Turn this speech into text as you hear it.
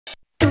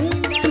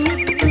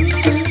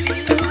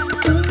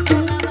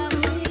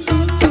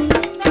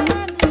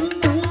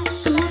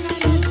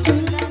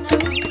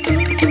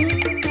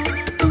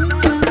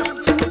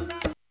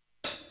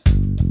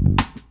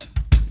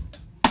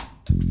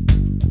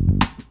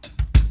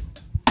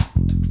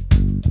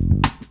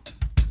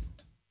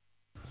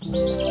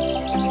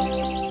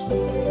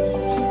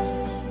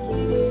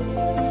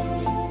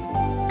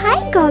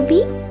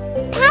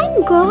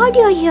glad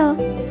you're here.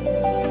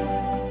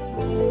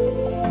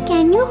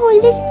 Can you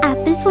hold this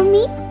apple for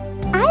me?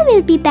 I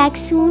will be back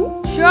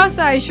soon. Sure,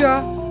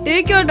 Saisha.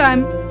 Take your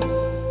time.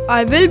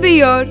 I will be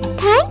here.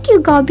 Thank you,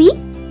 Gobby.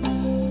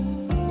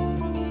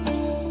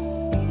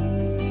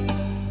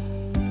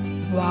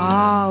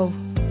 Wow,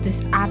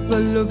 this apple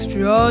looks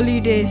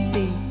really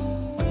tasty.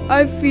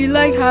 I feel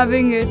like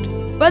having it.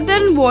 But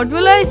then what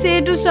will I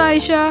say to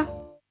Saisha?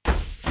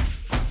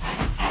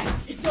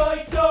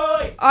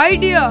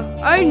 Idea!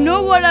 I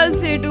know what I'll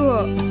say to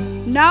her.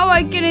 Now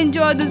I can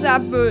enjoy this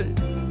apple.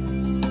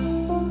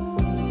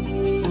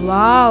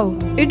 Wow,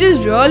 it is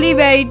really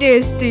very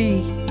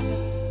tasty.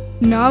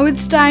 Now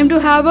it's time to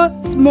have a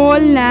small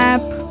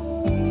nap.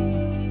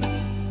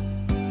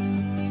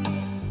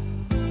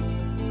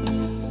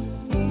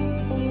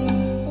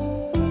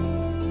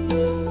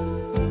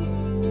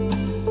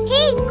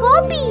 Hey,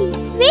 Gobby,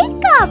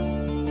 wake up.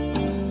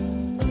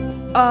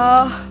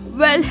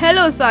 Well,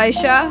 hello,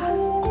 Saisha.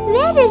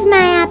 Where is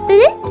my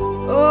apple?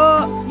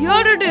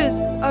 Here it is.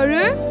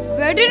 Arre,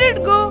 where did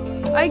it go?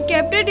 I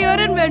kept it here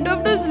and went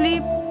off to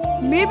sleep.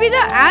 Maybe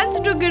the ants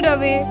took it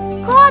away.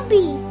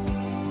 Gobby,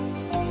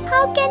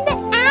 how can the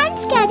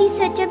ants carry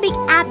such a big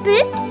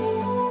apple?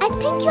 I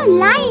think you're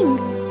lying.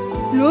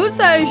 No,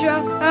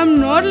 Saisha, I'm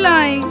not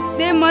lying.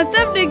 They must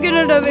have taken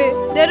it away.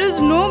 There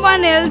is no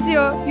one else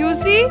here. You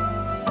see?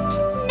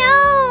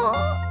 No,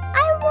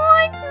 I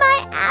want my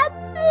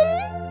apple.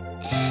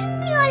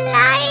 You're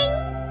lying.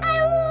 I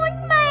want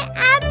my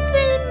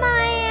apple,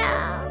 Maya.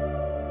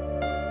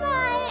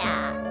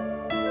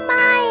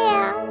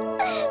 Maya.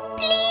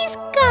 Please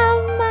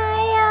come,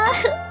 Maya.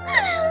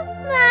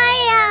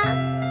 Maya.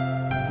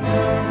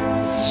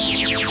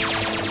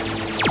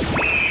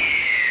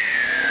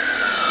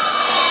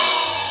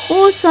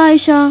 Oh,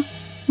 Saisha,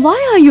 why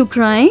are you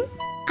crying?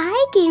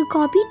 I gave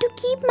Gobby to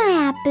keep my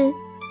apple.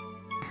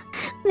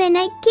 When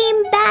I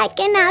came back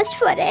and asked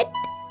for it,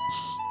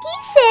 he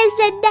says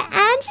that the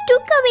ants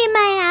took away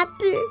my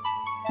apple.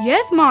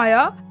 Yes,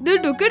 Maya. They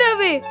took it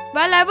away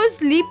while I was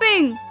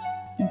sleeping.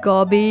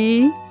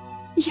 Gobby,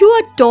 you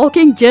are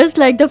talking just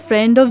like the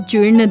friend of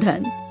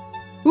Juirnadhan.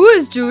 Who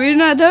is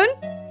Juirnadhan?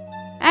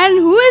 And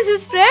who is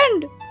his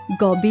friend?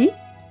 Gobby,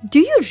 do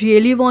you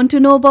really want to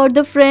know about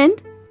the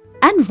friend?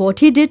 And what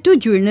he did to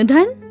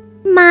Juirnadhan?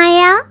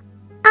 Maya,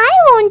 I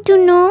want to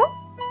know.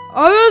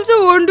 I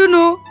also want to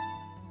know.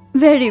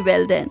 Very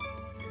well then.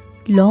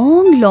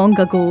 Long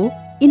ago,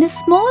 in a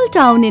small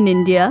town in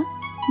India,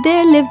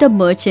 there lived a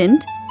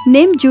merchant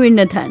named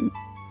Juirnadhan.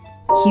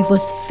 He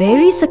was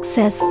very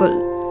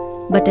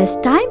successful, but as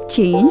time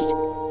changed,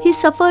 he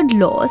suffered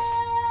loss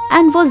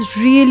and was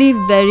really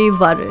very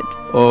worried.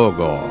 Oh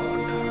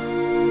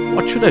God,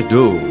 what should I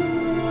do?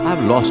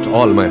 I've lost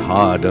all my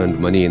hard-earned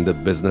money in the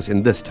business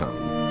in this town.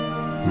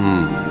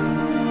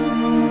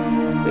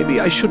 Maybe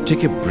I should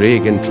take a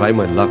break and try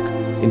my luck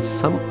in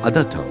some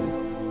other town.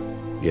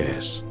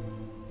 Yes,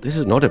 this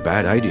is not a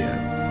bad idea.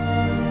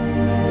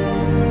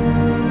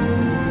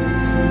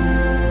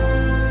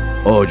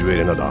 Oh,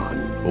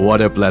 Juirnadhan,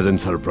 what a pleasant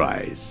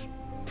surprise.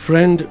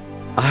 Friend,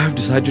 I have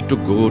decided to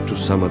go to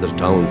some other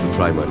town to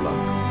try my luck.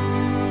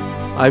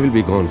 I will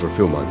be gone for a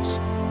few months.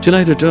 Till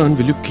I return,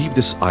 will you keep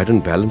this iron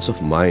balance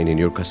of mine in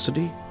your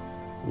custody?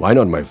 Why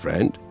not, my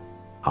friend?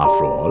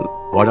 After all,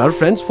 what are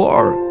friends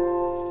for?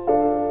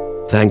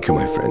 Thank you,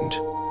 my friend.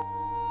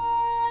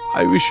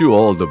 I wish you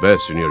all the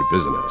best in your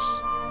business.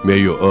 May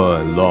you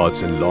earn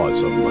lots and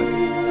lots of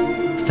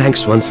money.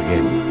 Thanks once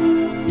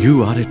again.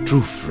 You are a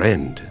true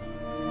friend.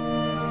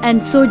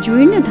 And so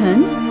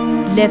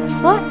Juirnadhan left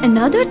for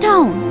another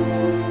town.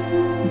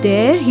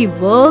 There he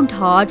worked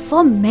hard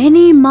for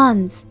many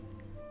months.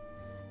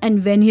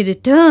 And when he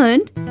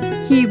returned,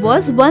 he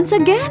was once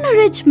again a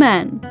rich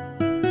man.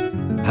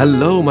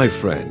 Hello, my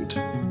friend.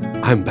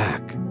 I'm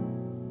back.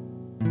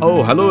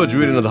 Oh, hello,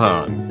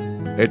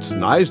 Juirnadhan. It's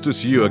nice to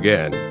see you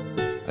again.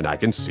 And I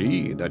can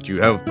see that you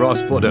have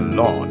prospered a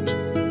lot.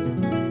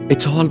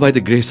 It's all by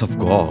the grace of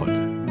God.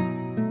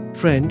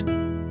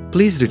 Friend,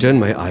 please return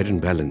my iron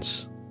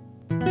balance.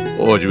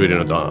 Oh,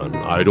 Juirnadhan,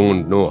 I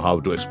don't know how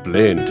to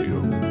explain to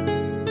you.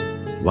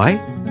 Why?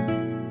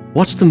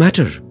 What's the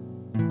matter?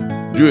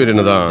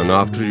 Juirnadhan,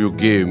 after you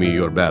gave me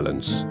your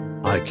balance,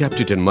 I kept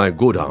it in my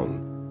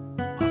godown.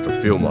 After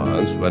a few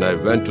months, when I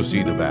went to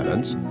see the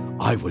balance,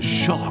 I was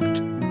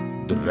shocked.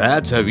 The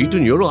rats have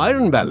eaten your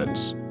iron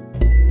balance.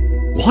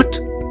 What?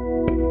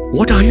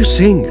 What are you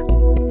saying?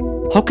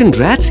 How can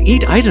rats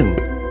eat iron?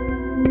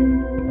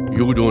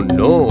 You don't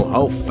know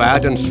how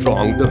fat and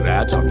strong the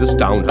rats of this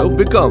town have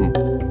become.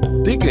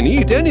 They can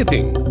eat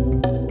anything.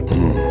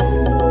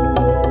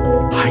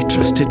 I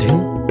trusted him,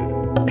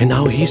 and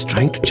now he's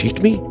trying to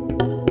cheat me?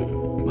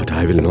 But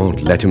I will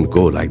not let him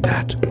go like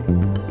that.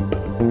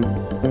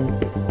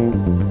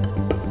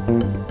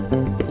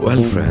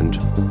 Well, friend,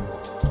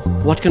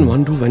 what can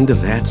one do when the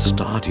rats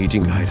start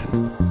eating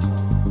iron?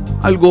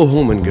 I'll go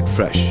home and get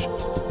fresh.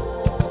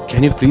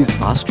 Can you please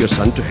ask your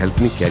son to help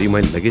me carry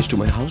my luggage to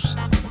my house?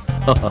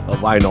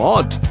 Why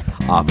not?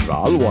 After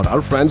all, what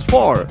are friends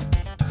for?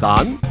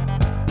 Son,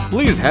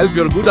 Please help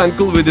your good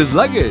uncle with his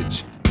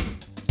luggage.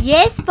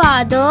 Yes,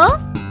 father.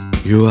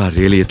 You are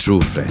really a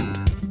true friend.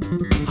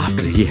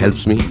 After he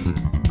helps me,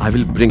 I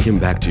will bring him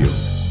back to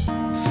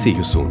you. See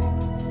you soon.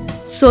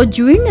 So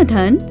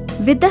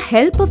Juirnadhan, with the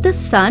help of the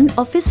son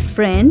of his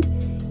friend,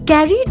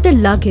 carried the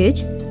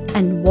luggage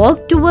and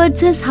walked towards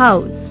his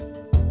house.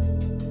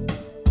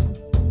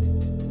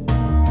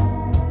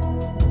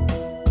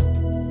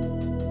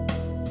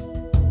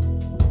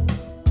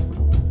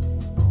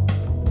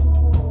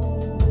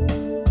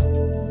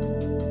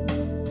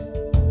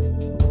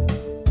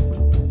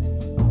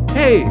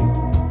 Hey,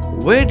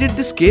 where did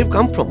this cave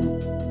come from?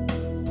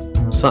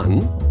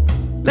 Son,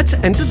 let's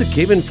enter the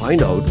cave and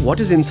find out what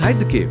is inside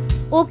the cave.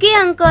 Okay,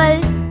 uncle.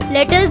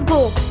 Let us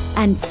go.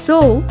 And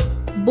so,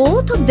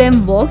 both of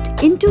them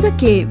walked into the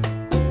cave.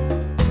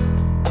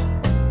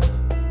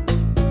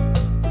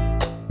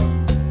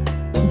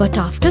 But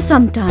after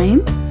some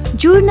time,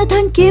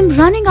 Juirnadhan came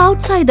running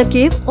outside the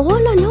cave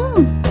all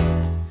alone.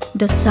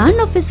 The son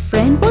of his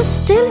friend was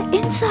still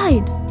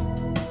inside.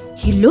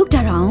 He looked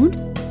around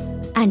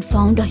and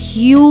found a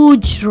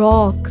huge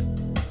rock.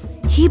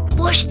 He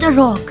pushed the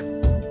rock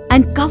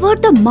and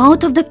covered the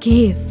mouth of the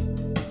cave.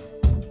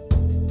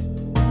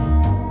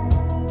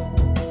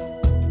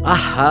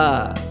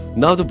 Aha!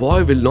 Now the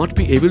boy will not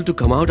be able to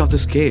come out of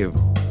this cave.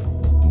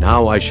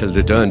 Now I shall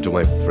return to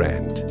my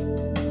friend.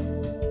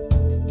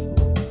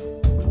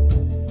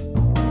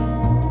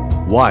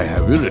 Why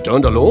have you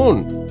returned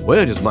alone?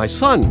 Where is my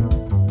son?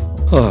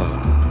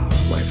 Ah,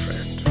 my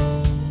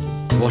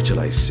friend. What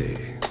shall I say?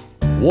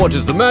 What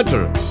is the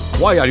matter?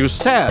 Why are you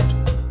sad?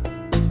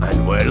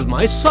 And where is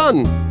my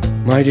son?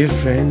 My dear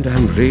friend, I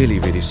am really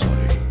very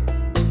sorry.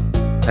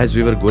 As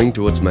we were going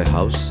towards my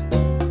house,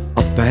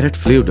 a parrot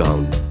flew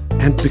down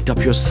and picked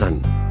up your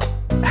son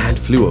and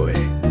flew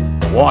away.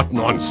 What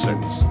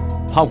nonsense!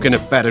 How can a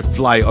parrot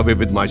fly away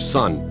with my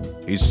son?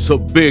 He's so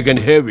big and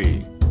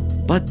heavy.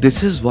 But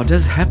this is what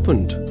has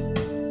happened.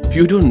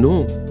 You don't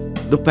know.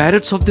 The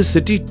parrots of the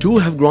city too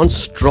have grown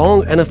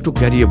strong enough to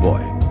carry a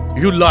boy.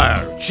 You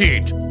liar,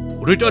 cheat!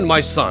 Return my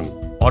son,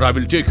 or I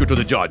will take you to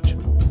the judge.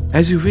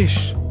 As you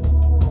wish.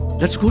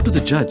 Let's go to the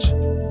judge,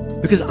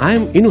 because I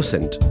am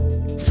innocent.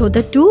 So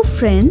the two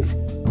friends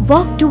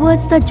walked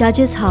towards the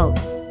judge's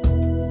house.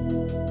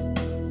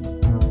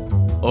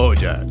 Oh,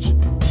 Judge,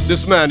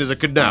 this man is a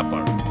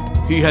kidnapper.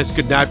 He has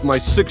kidnapped my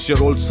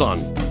 6-year-old son.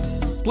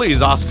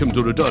 Please ask him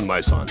to return my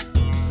son.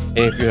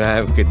 If you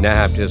have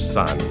kidnapped his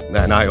son,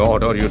 then I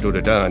order you to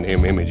return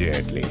him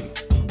immediately.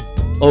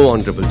 Oh,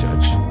 Honorable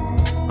Judge,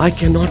 I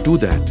cannot do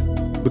that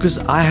because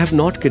I have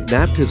not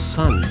kidnapped his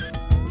son.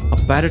 A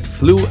parrot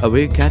flew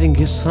away carrying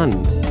his son.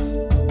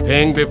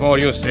 Think before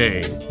you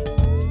say.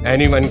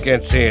 Anyone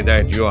can say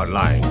that you are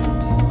lying.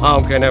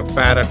 How can a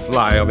parrot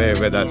fly away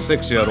with a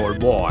 6-year-old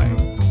boy?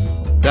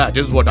 That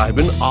is what I've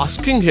been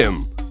asking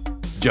him.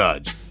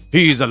 Judge,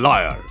 he is a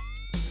liar.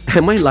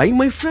 Am I lying,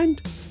 my friend?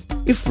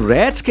 If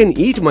rats can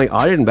eat my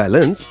iron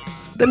balance,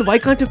 then why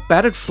can't a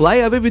parrot fly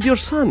away with your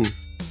son?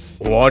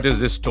 What is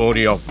this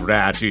story of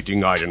rats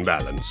eating iron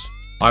balance?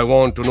 I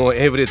want to know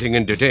everything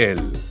in detail.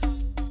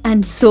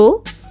 And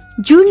so,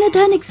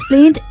 Juirnadhan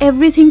explained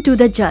everything to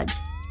the judge.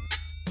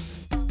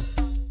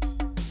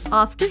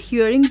 After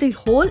hearing the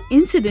whole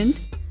incident,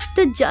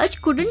 the judge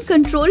couldn't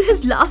control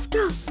his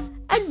laughter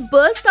and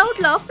burst out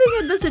laughing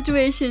at the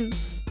situation.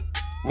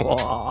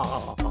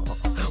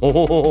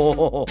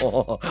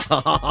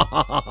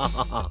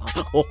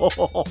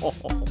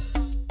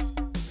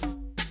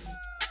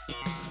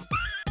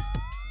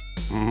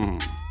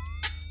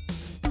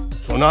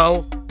 So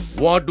now,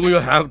 what do you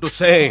have to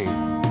say?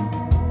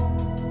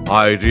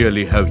 I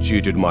really have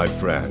cheated my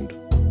friend.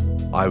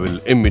 I will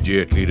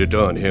immediately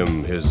return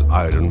him his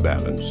iron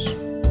balance.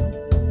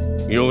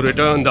 You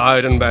return the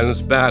iron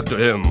balance back to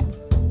him.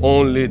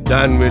 Only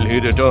then will he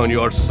return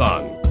your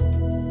son.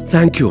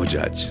 Thank you,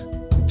 Judge.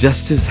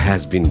 Justice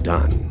has been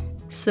done.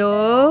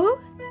 So,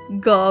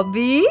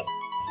 Gobby,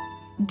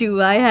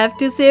 do I have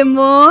to say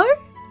more?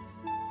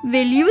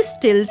 Will you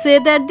still say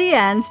that the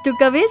ants took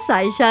away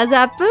Saisha's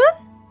apple?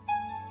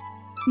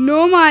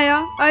 No,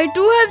 Maya. I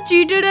too have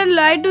cheated and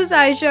lied to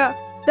Saisha.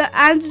 The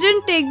ants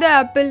didn't take the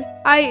apple.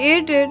 I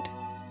ate it.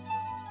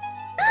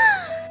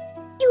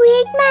 You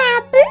ate my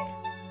apple?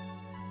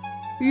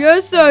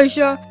 Yes,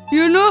 Saisha.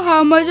 You know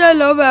how much I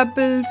love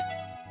apples.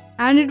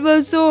 And it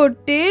was so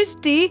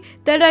tasty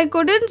that I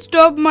couldn't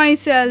stop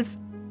myself.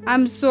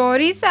 I'm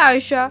sorry,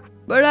 Saisha,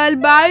 but I'll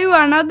buy you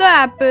another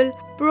apple.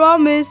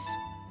 Promise.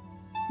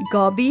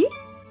 Gobby,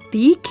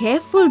 be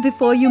careful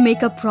before you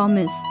make a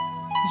promise.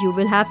 You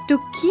will have to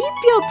keep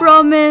your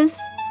promise.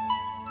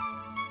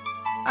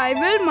 I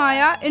will,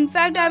 Maya. In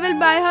fact, I will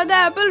buy her the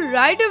apple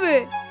right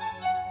away.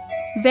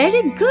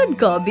 Very good,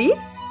 Gobby.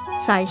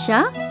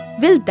 Saisha,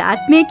 will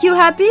that make you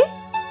happy?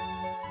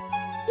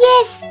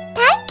 Yes,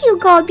 thank you,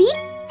 Gobby.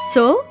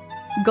 So,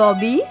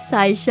 Gobby,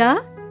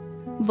 Saisha,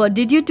 what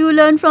did you two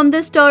learn from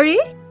this story?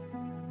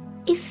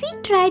 If we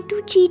try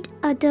to cheat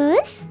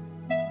others,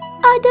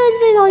 others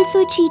will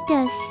also cheat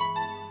us.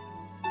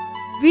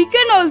 We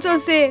can also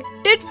say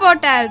tit for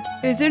tat,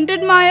 isn't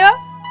it, Maya?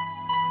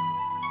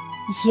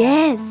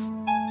 Yes.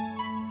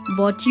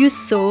 What you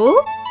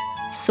sow,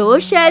 so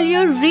shall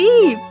you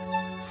reap.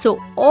 So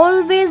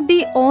always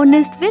be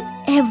honest with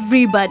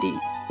everybody.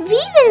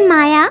 We will,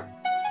 Maya.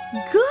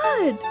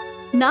 Good.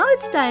 Now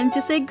it's time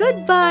to say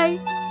goodbye.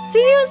 See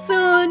you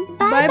soon.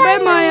 Bye bye,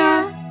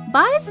 Maya.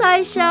 Bye,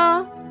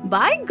 Saisha.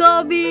 Bye,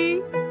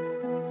 Gobi.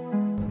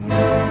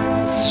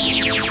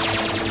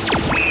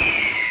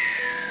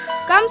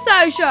 Come,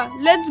 Saisha,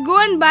 let's go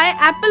and buy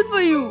apple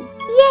for you.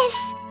 Yes,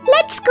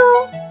 let's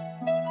go.